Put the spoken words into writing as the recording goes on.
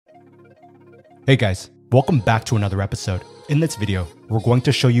Hey guys, welcome back to another episode. In this video, we're going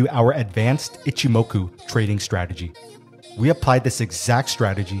to show you our advanced Ichimoku trading strategy. We applied this exact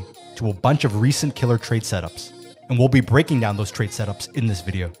strategy to a bunch of recent killer trade setups, and we'll be breaking down those trade setups in this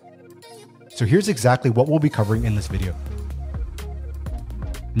video. So here's exactly what we'll be covering in this video.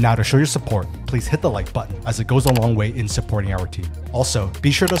 Now, to show your support, please hit the like button as it goes a long way in supporting our team. Also,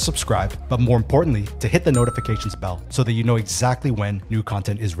 be sure to subscribe, but more importantly, to hit the notifications bell so that you know exactly when new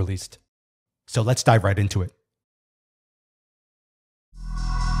content is released. So let's dive right into it.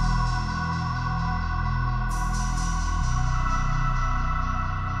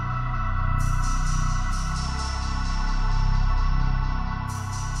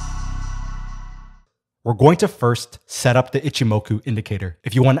 We're going to first set up the Ichimoku indicator.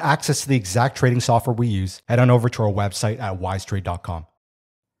 If you want access to the exact trading software we use, head on over to our website at wysetrade.com.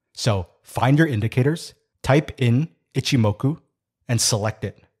 So find your indicators, type in Ichimoku, and select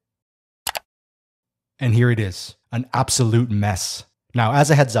it. And here it is, an absolute mess. Now, as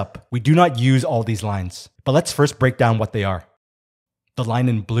a heads up, we do not use all these lines, but let's first break down what they are. The line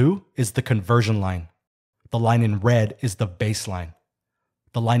in blue is the conversion line. The line in red is the baseline.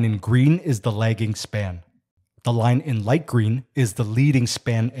 The line in green is the lagging span. The line in light green is the leading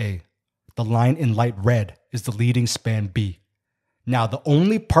span A. The line in light red is the leading span B. Now, the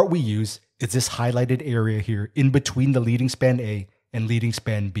only part we use is this highlighted area here in between the leading span A and leading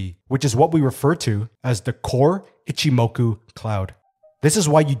span B, which is what we refer to as the core Ichimoku cloud. This is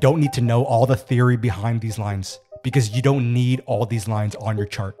why you don't need to know all the theory behind these lines, because you don't need all these lines on your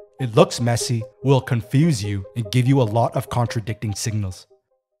chart. It looks messy, will confuse you, and give you a lot of contradicting signals.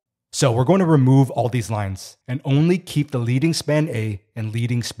 So we're going to remove all these lines and only keep the leading span A and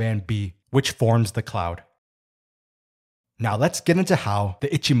leading span B, which forms the cloud. Now let's get into how the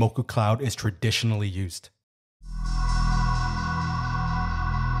Ichimoku cloud is traditionally used.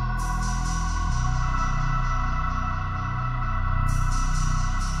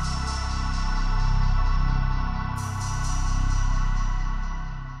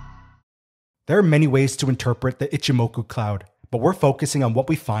 There are many ways to interpret the Ichimoku cloud, but we're focusing on what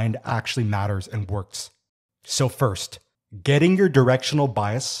we find actually matters and works. So first, getting your directional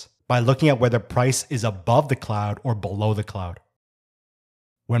bias by looking at whether price is above the cloud or below the cloud.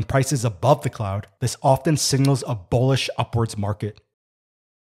 When price is above the cloud, this often signals a bullish upwards market.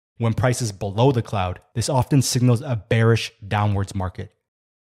 When price is below the cloud, this often signals a bearish downwards market.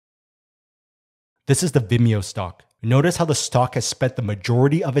 This is the Vimeo stock. Notice how the stock has spent the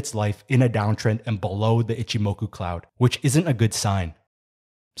majority of its life in a downtrend and below the Ichimoku cloud, which isn't a good sign.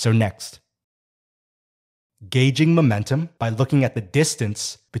 So next, gauging momentum by looking at the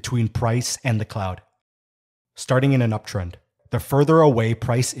distance between price and the cloud. Starting in an uptrend, the further away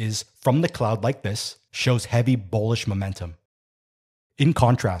price is from the cloud like this shows heavy bullish momentum. In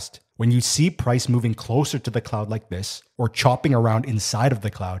contrast, when you see price moving closer to the cloud like this or chopping around inside of the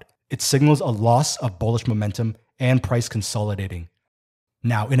cloud, it signals a loss of bullish momentum and price consolidating.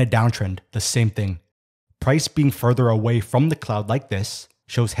 Now, in a downtrend, the same thing. Price being further away from the cloud like this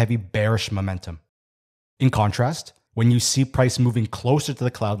shows heavy bearish momentum. In contrast, when you see price moving closer to the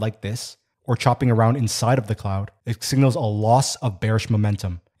cloud like this, or chopping around inside of the cloud, it signals a loss of bearish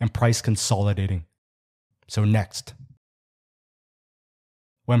momentum and price consolidating. So next,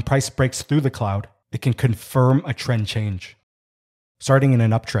 when price breaks through the cloud, it can confirm a trend change. Starting in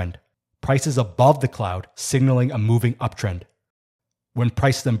an uptrend, price is above the cloud, signaling a moving uptrend. When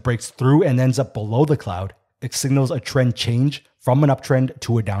price then breaks through and ends up below the cloud, it signals a trend change from an uptrend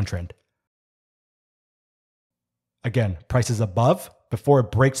to a downtrend. Again, price is above before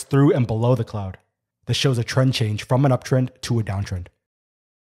it breaks through and below the cloud. This shows a trend change from an uptrend to a downtrend.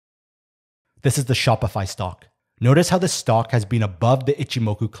 This is the Shopify stock. Notice how the stock has been above the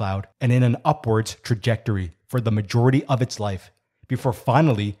Ichimoku cloud and in an upwards trajectory for the majority of its life, before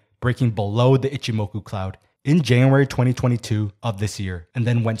finally breaking below the Ichimoku cloud in January 2022 of this year, and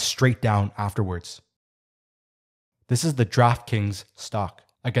then went straight down afterwards. This is the DraftKings stock.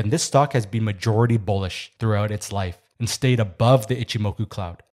 Again, this stock has been majority bullish throughout its life and stayed above the Ichimoku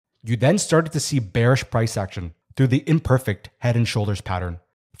cloud. You then started to see bearish price action through the imperfect head and shoulders pattern,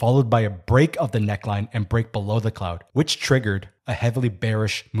 followed by a break of the neckline and break below the cloud, which triggered a heavily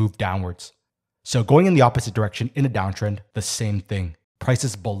bearish move downwards. So going in the opposite direction in a downtrend, the same thing. Price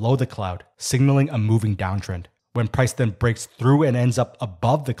is below the cloud, signaling a moving downtrend. When price then breaks through and ends up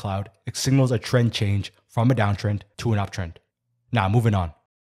above the cloud, it signals a trend change from a downtrend to an uptrend. Now, moving on.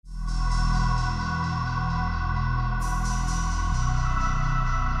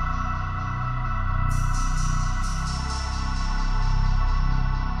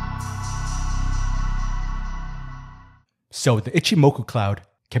 So the Ichimoku cloud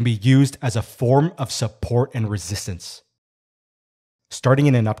can be used as a form of support and resistance. Starting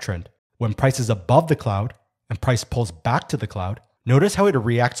in an uptrend, when price is above the cloud and price pulls back to the cloud, notice how it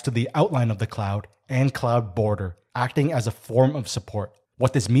reacts to the outline of the cloud and cloud border, acting as a form of support.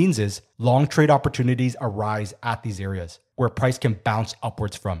 What this means is long trade opportunities arise at these areas where price can bounce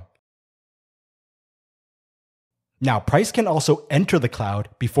upwards from. Now, price can also enter the cloud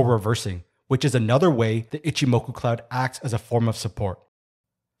before reversing, which is another way the Ichimoku Cloud acts as a form of support.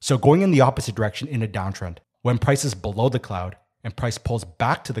 So going in the opposite direction in a downtrend, when price is below the cloud and price pulls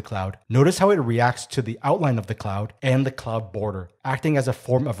back to the cloud, notice how it reacts to the outline of the cloud and the cloud border, acting as a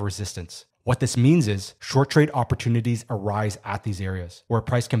form of resistance. What this means is short trade opportunities arise at these areas where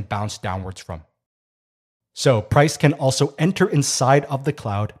price can bounce downwards from. So price can also enter inside of the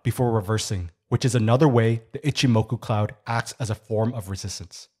cloud before reversing, which is another way the Ichimoku Cloud acts as a form of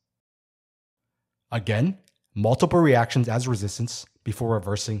resistance. Again, multiple reactions as resistance before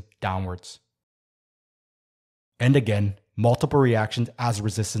reversing downwards. And again, multiple reactions as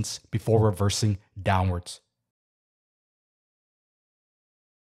resistance before reversing downwards.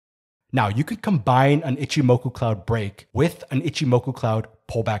 Now, you could combine an Ichimoku Cloud break with an Ichimoku Cloud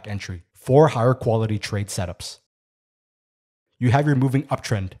pullback entry for higher quality trade setups. You have your moving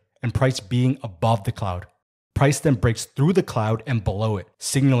uptrend and price being above the cloud. Price then breaks through the cloud and below it,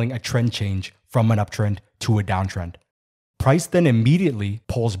 signaling a trend change from an uptrend to a downtrend. Price then immediately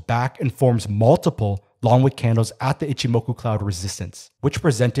pulls back and forms multiple long wick candles at the Ichimoku Cloud resistance, which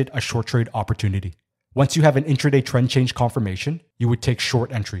presented a short trade opportunity. Once you have an intraday trend change confirmation, you would take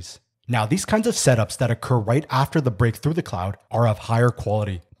short entries. Now, these kinds of setups that occur right after the break through the cloud are of higher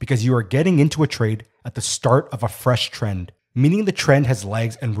quality because you are getting into a trade at the start of a fresh trend, meaning the trend has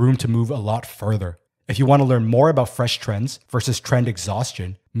legs and room to move a lot further. If you want to learn more about fresh trends versus trend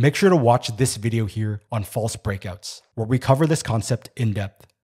exhaustion, make sure to watch this video here on false breakouts, where we cover this concept in depth.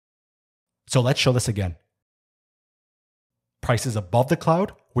 So let's show this again. Price is above the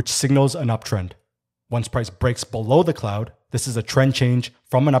cloud, which signals an uptrend. Once price breaks below the cloud, this is a trend change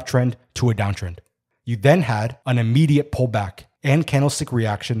from an uptrend to a downtrend. You then had an immediate pullback and candlestick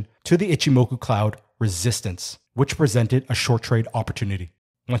reaction to the Ichimoku Cloud resistance, which presented a short trade opportunity.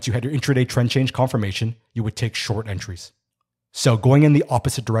 Once you had your intraday trend change confirmation, you would take short entries. So going in the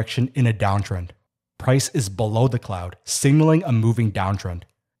opposite direction in a downtrend, price is below the cloud, signaling a moving downtrend.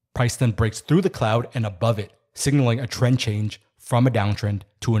 Price then breaks through the cloud and above it, signaling a trend change from a downtrend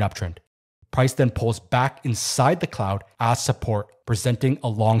to an uptrend. Price then pulls back inside the cloud as support, presenting a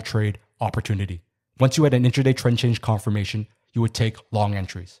long trade opportunity. Once you had an intraday trend change confirmation, you would take long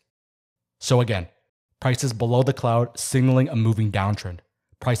entries. So again, price is below the cloud, signaling a moving downtrend.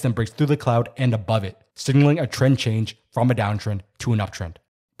 Price then breaks through the cloud and above it, signaling a trend change from a downtrend to an uptrend.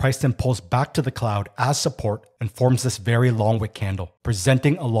 Price then pulls back to the cloud as support and forms this very long wick candle,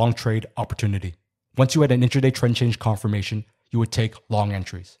 presenting a long trade opportunity. Once you had an intraday trend change confirmation, you would take long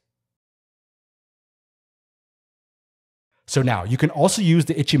entries. So now you can also use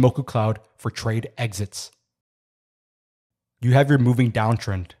the Ichimoku Cloud for trade exits. You have your moving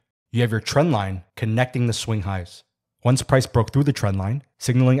downtrend. You have your trend line connecting the swing highs. Once price broke through the trend line,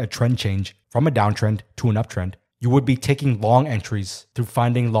 signaling a trend change from a downtrend to an uptrend, you would be taking long entries through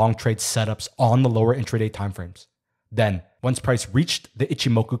finding long trade setups on the lower intraday timeframes. Then, once price reached the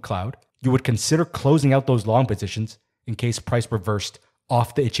Ichimoku Cloud, you would consider closing out those long positions in case price reversed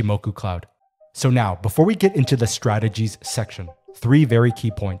off the Ichimoku Cloud. So now, before we get into the strategies section, 3 very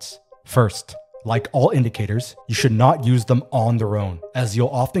key points. First, like all indicators, you should not use them on their own, as you'll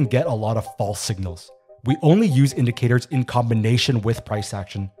often get a lot of false signals. We only use indicators in combination with price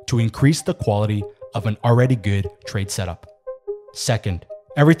action to increase the quality of an already good trade setup. Second,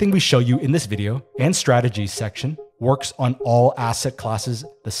 everything we show you in this video and strategies section works on all asset classes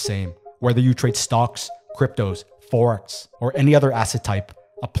the same. Whether you trade stocks, cryptos, forex, or any other asset type,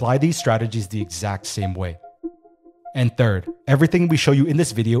 apply these strategies the exact same way. And third, everything we show you in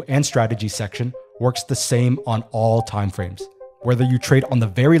this video and strategy section works the same on all timeframes. Whether you trade on the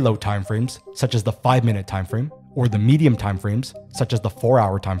very low timeframes, such as the 5-minute timeframe, or the medium timeframes, such as the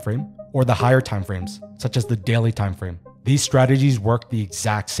 4-hour timeframe, or the higher timeframes, such as the daily timeframe, these strategies work the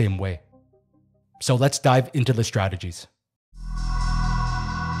exact same way. So let's dive into the strategies.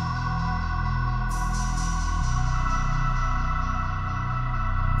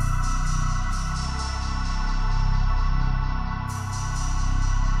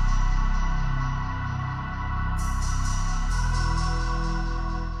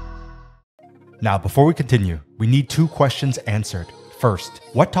 Now, before we continue, we need 2 questions answered. First,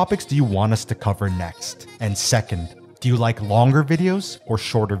 what topics do you want us to cover next? And second, do you like longer videos or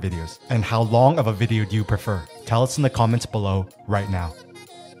shorter videos? And how long of a video do you prefer? Tell us in the comments below right now.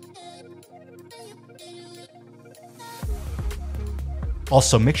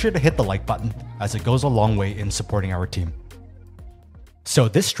 Also, make sure to hit the like button as it goes a long way in supporting our team. So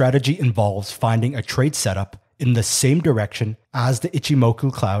this strategy involves finding a trade setup in the same direction as the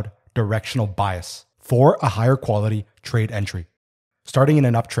Ichimoku Cloud directional bias for a higher quality trade entry, starting in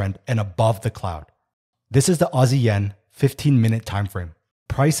an uptrend and above the cloud. This is the Aussie Yen 15-minute time frame.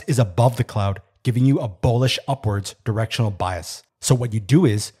 Price is above the cloud, giving you a bullish upwards directional bias. So what you do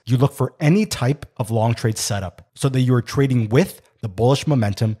is you look for any type of long trade setup so that you are trading with the bullish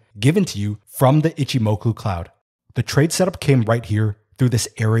momentum given to you from the Ichimoku Cloud. The trade setup came right here through this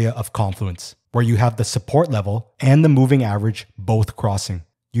area of confluence, where you have the support level and the moving average both crossing.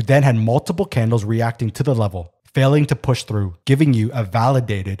 You then had multiple candles reacting to the level, failing to push through, giving you a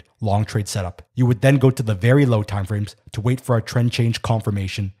validated long trade setup. You would then go to the very low timeframes to wait for a trend change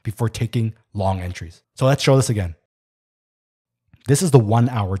confirmation before taking long entries. So let's show this again. This is the 1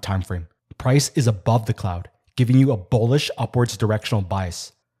 hour time frame. Price is above the cloud, giving you a bullish upwards directional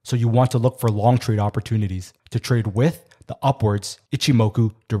bias. So you want to look for long trade opportunities to trade with the upwards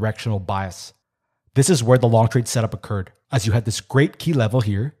Ichimoku directional bias. This is where the long trade setup occurred, as you had this great key level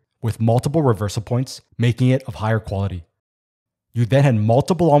here with multiple reversal points, making it of higher quality. You then had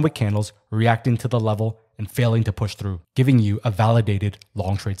multiple long wick candles reacting to the level and failing to push through, giving you a validated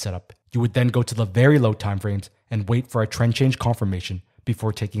long trade setup. You would then go to the very low time frames and wait for a trend change confirmation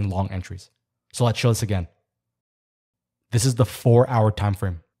before taking long entries. So let's show this again. This is the 4 hour time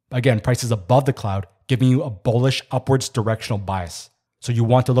frame. Again, price is above the cloud, giving you a bullish upwards directional bias. So you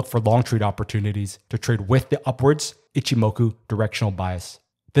want to look for long trade opportunities to trade with the upwards Ichimoku directional bias.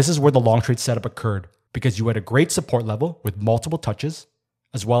 This is where the long trade setup occurred because you had a great support level with multiple touches,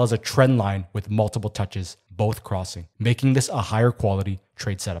 as well as a trend line with multiple touches, both crossing, making this a higher quality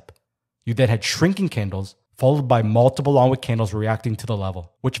trade setup. You then had shrinking candles followed by multiple long wick candles reacting to the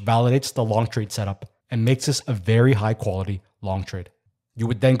level, which validates the long trade setup and makes this a very high quality long trade. You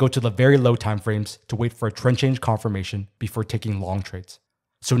would then go to the very low time frames to wait for a trend change confirmation before taking long trades.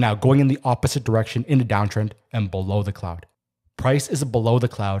 So now going in the opposite direction in the downtrend and below the cloud. Price is below the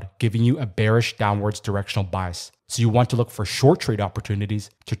cloud, giving you a bearish downwards directional bias. So you want to look for short trade opportunities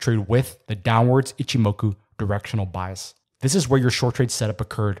to trade with the downwards Ichimoku directional bias. This is where your short trade setup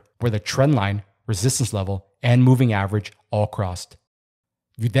occurred, where the trend line, resistance level, and moving average all crossed.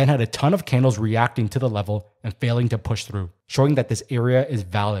 You then had a ton of candles reacting to the level and failing to push through, showing that this area is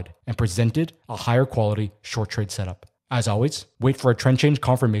valid and presented a higher quality short trade setup. As always, wait for a trend change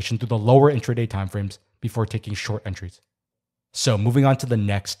confirmation through the lower intraday timeframes before taking short entries. So moving on to the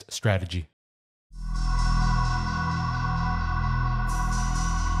next strategy.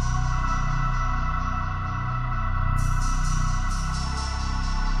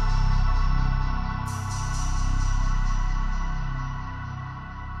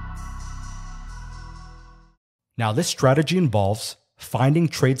 Now, this strategy involves finding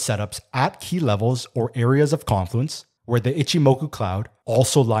trade setups at key levels or areas of confluence where the Ichimoku Cloud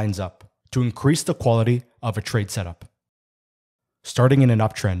also lines up to increase the quality of a trade setup. Starting in an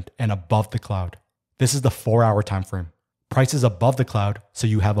uptrend and above the cloud. This is the 4 hour time frame. Price is above the cloud, so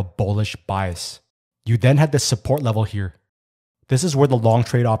you have a bullish bias. You then had this support level here. This is where the long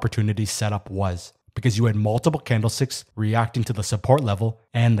trade opportunity setup was, because you had multiple candlesticks reacting to the support level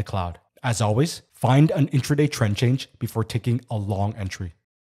and the cloud. As always, find an intraday trend change before taking a long entry.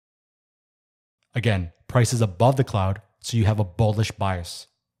 Again, price is above the cloud, so you have a bullish bias.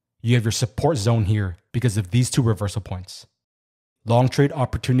 You have your support zone here because of these two reversal points. Long trade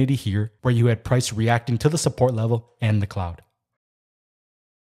opportunity here where you had price reacting to the support level and the cloud.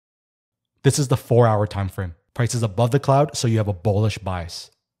 This is the 4 hour time frame. Price is above the cloud, so you have a bullish bias.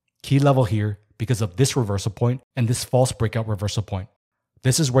 Key level here because of this reversal point and this false breakout reversal point.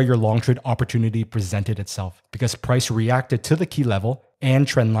 This is where your long trade opportunity presented itself because price reacted to the key level and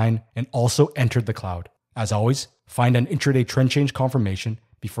trend line and also entered the cloud. As always, find an intraday trend change confirmation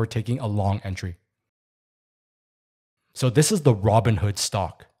before taking a long entry. So this is the Robinhood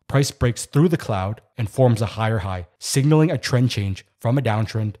stock. Price breaks through the cloud and forms a higher high, signaling a trend change from a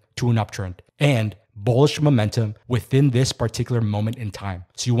downtrend to an uptrend and bullish momentum within this particular moment in time.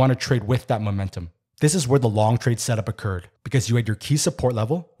 So you want to trade with that momentum. This is where the long trade setup occurred because you had your key support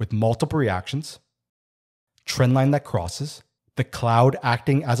level with multiple reactions, trend line that crosses, the cloud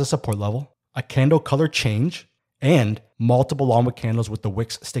acting as a support level, a candle color change, and multiple long wick candles with the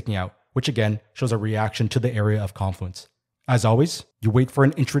wicks sticking out, which again shows a reaction to the area of confluence. As always, you wait for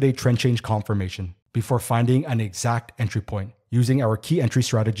an intraday trend change confirmation before finding an exact entry point using our key entry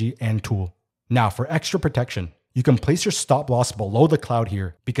strategy and tool. Now for extra protection, you can place your stop loss below the cloud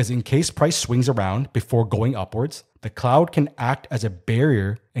here because in case price swings around before going upwards, the cloud can act as a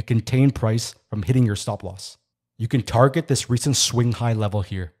barrier and contain price from hitting your stop loss. you can target this recent swing high level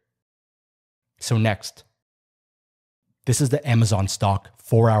here. So next, this is the Amazon stock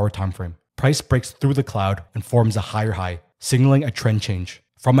 4-hour time frame. Price breaks through the cloud and forms a higher high, signaling a trend change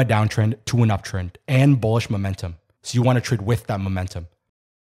from a downtrend to an uptrend and bullish momentum. So you want to trade with that momentum.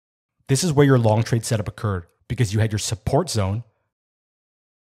 This is where your long trade setup occurred because you had your support zone,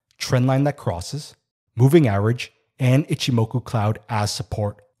 trend line that crosses, moving average, and Ichimoku Cloud as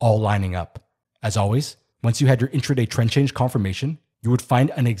support all lining up. As always, once you had your intraday trend change confirmation, you would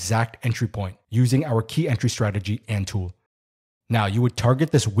find an exact entry point using our key entry strategy and tool. Now, you would target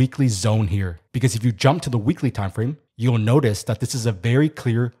this weekly zone here because if you jump to the weekly time frame, you'll notice that this is a very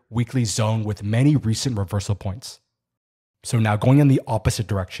clear weekly zone with many recent reversal points. So now going in the opposite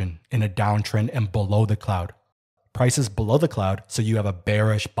direction in a downtrend and below the cloud. Price is below the cloud, so you have a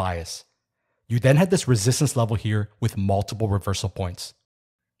bearish bias. You then had this resistance level here with multiple reversal points.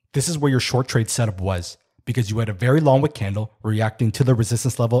 This is where your short trade setup was because you had a very long wick candle reacting to the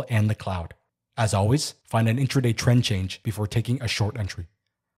resistance level and the cloud. As always, find an intraday trend change before taking a short entry.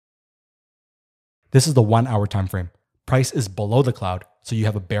 This is the 1-hour time frame. Price is below the cloud, so you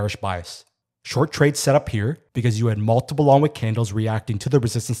have a bearish bias. Short trade set up here because you had multiple long wick candles reacting to the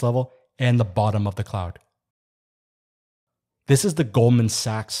resistance level and the bottom of the cloud. This is the Goldman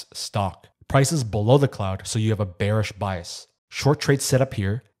Sachs stock. Price is below the cloud, so you have a bearish bias. Short trade set up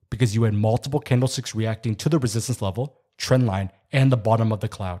here because you had multiple candlesticks reacting to the resistance level, trend line, and the bottom of the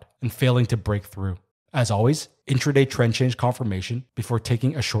cloud, and failing to break through. As always, intraday trend change confirmation before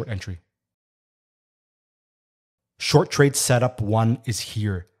taking a short entry. Short trade setup 1 is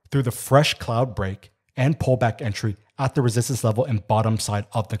here through the fresh cloud break and pullback entry at the resistance level and bottom side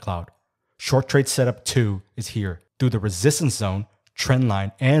of the cloud. Short trade setup 2 is here through the resistance zone, trend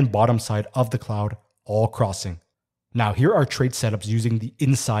line, and bottom side of the cloud, all crossing. Now here are trade setups using the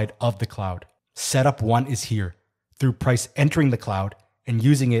inside of the cloud. Setup 1 is here through price entering the cloud and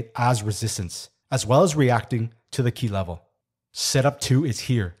using it as resistance, as well as reacting to the key level. Setup 2 is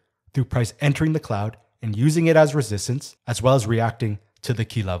here through price entering the cloud and using it as resistance, as well as reacting to the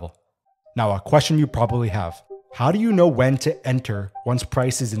key level. Now, a question you probably have: how do you know when to enter once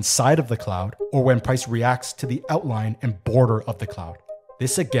price is inside of the cloud or when price reacts to the outline and border of the cloud?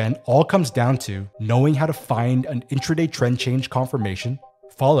 This again all comes down to knowing how to find an intraday trend change confirmation,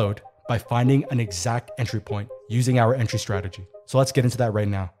 followed by finding an exact entry point using our entry strategy. So let's get into that right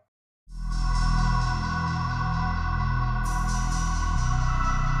now.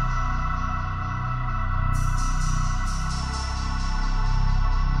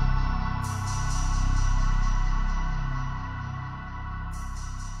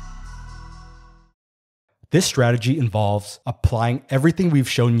 This strategy involves applying everything we've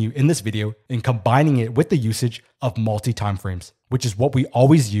shown you in this video and combining it with the usage of multi-time frames, which is what we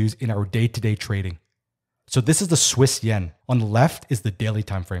always use in our day-to-day trading. So this is the Swiss yen. On the left is the daily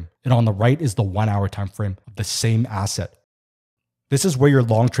time frame, and on the right is the 1-hour time frame of the same asset. This is where your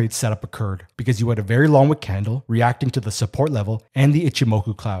long trade setup occurred because you had a very long wick candle reacting to the support level and the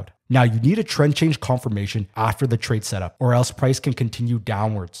Ichimoku Cloud. Now you need a trend change confirmation after the trade setup, or else price can continue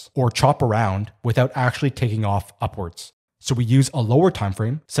downwards or chop around without actually taking off upwards. So we use a lower time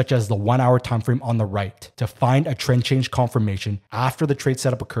frame, such as the 1-hour time frame on the right, to find a trend change confirmation after the trade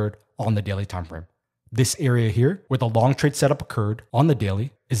setup occurred on the daily time frame. This area here, where the long trade setup occurred on the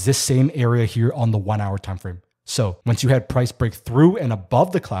daily, is this same area here on the 1-hour time frame. So once you had price break through and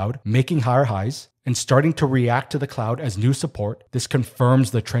above the cloud, making higher highs, and starting to react to the cloud as new support, this confirms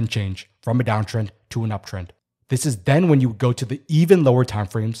the trend change from a downtrend to an uptrend. This is then when you go to the even lower time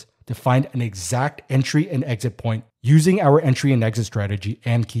frames to find an exact entry and exit point using our entry and exit strategy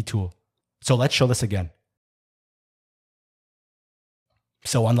and key tool. So let's show this again.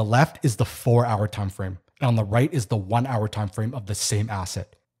 So on the left is the 4-hour time frame, and on the right is the 1-hour time frame of the same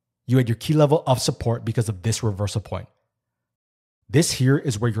asset. You had your key level of support because of this reversal point. This here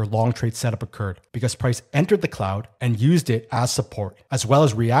is where your long trade setup occurred because price entered the cloud and used it as support, as well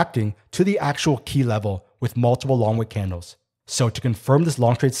as reacting to the actual key level with multiple long wick candles. So to confirm this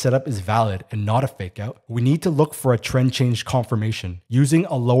long trade setup is valid and not a fake out, we need to look for a trend change confirmation using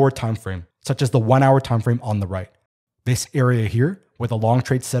a lower time frame, such as the 1-hour time frame on the right. This area here, where the long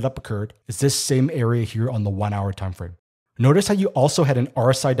trade setup occurred, is this same area here on the 1-hour time frame. Notice how you also had an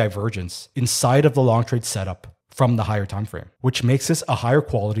RSI divergence inside of the long trade setup from the higher time frame, which makes this a higher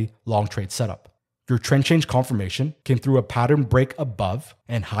quality long trade setup. Your trend change confirmation came through a pattern break above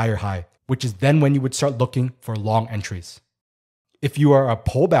and higher high, which is then when you would start looking for long entries. If you are a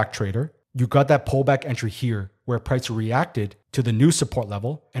pullback trader, you got that pullback entry here where price reacted to the new support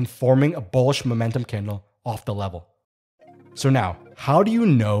level and forming a bullish momentum candle off the level. So now, how do you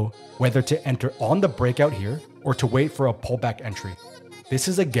know whether to enter on the breakout here or to wait for a pullback entry? This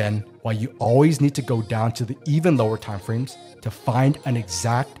is again why you always need to go down to the even lower timeframes to find an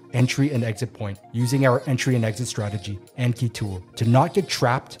exact entry and exit point using our entry and exit strategy and key tool to not get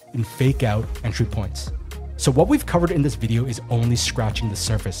trapped in fake out entry points. So what we've covered in this video is only scratching the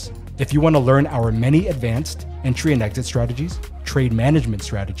surface. If you want to learn our many advanced entry and exit strategies, trade management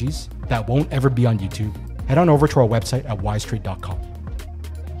strategies that won't ever be on YouTube, head on over to our website at wysetrade.com.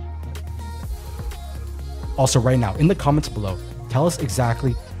 Also right now, in the comments below, tell us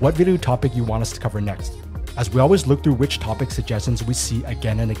exactly what video topic you want us to cover next, as we always look through which topic suggestions we see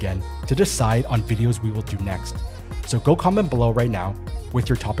again and again to decide on videos we will do next. So go comment below right now with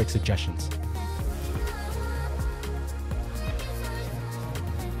your topic suggestions.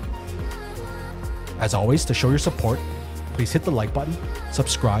 As always, to show your support, please hit the like button,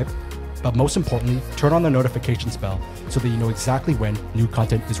 subscribe, but most importantly, turn on the notifications bell so that you know exactly when new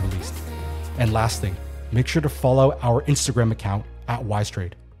content is released. And last thing, make sure to follow our Instagram account at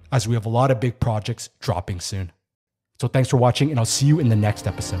Wysetrade, as we have a lot of big projects dropping soon. So thanks for watching, and I'll see you in the next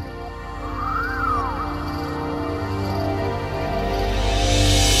episode.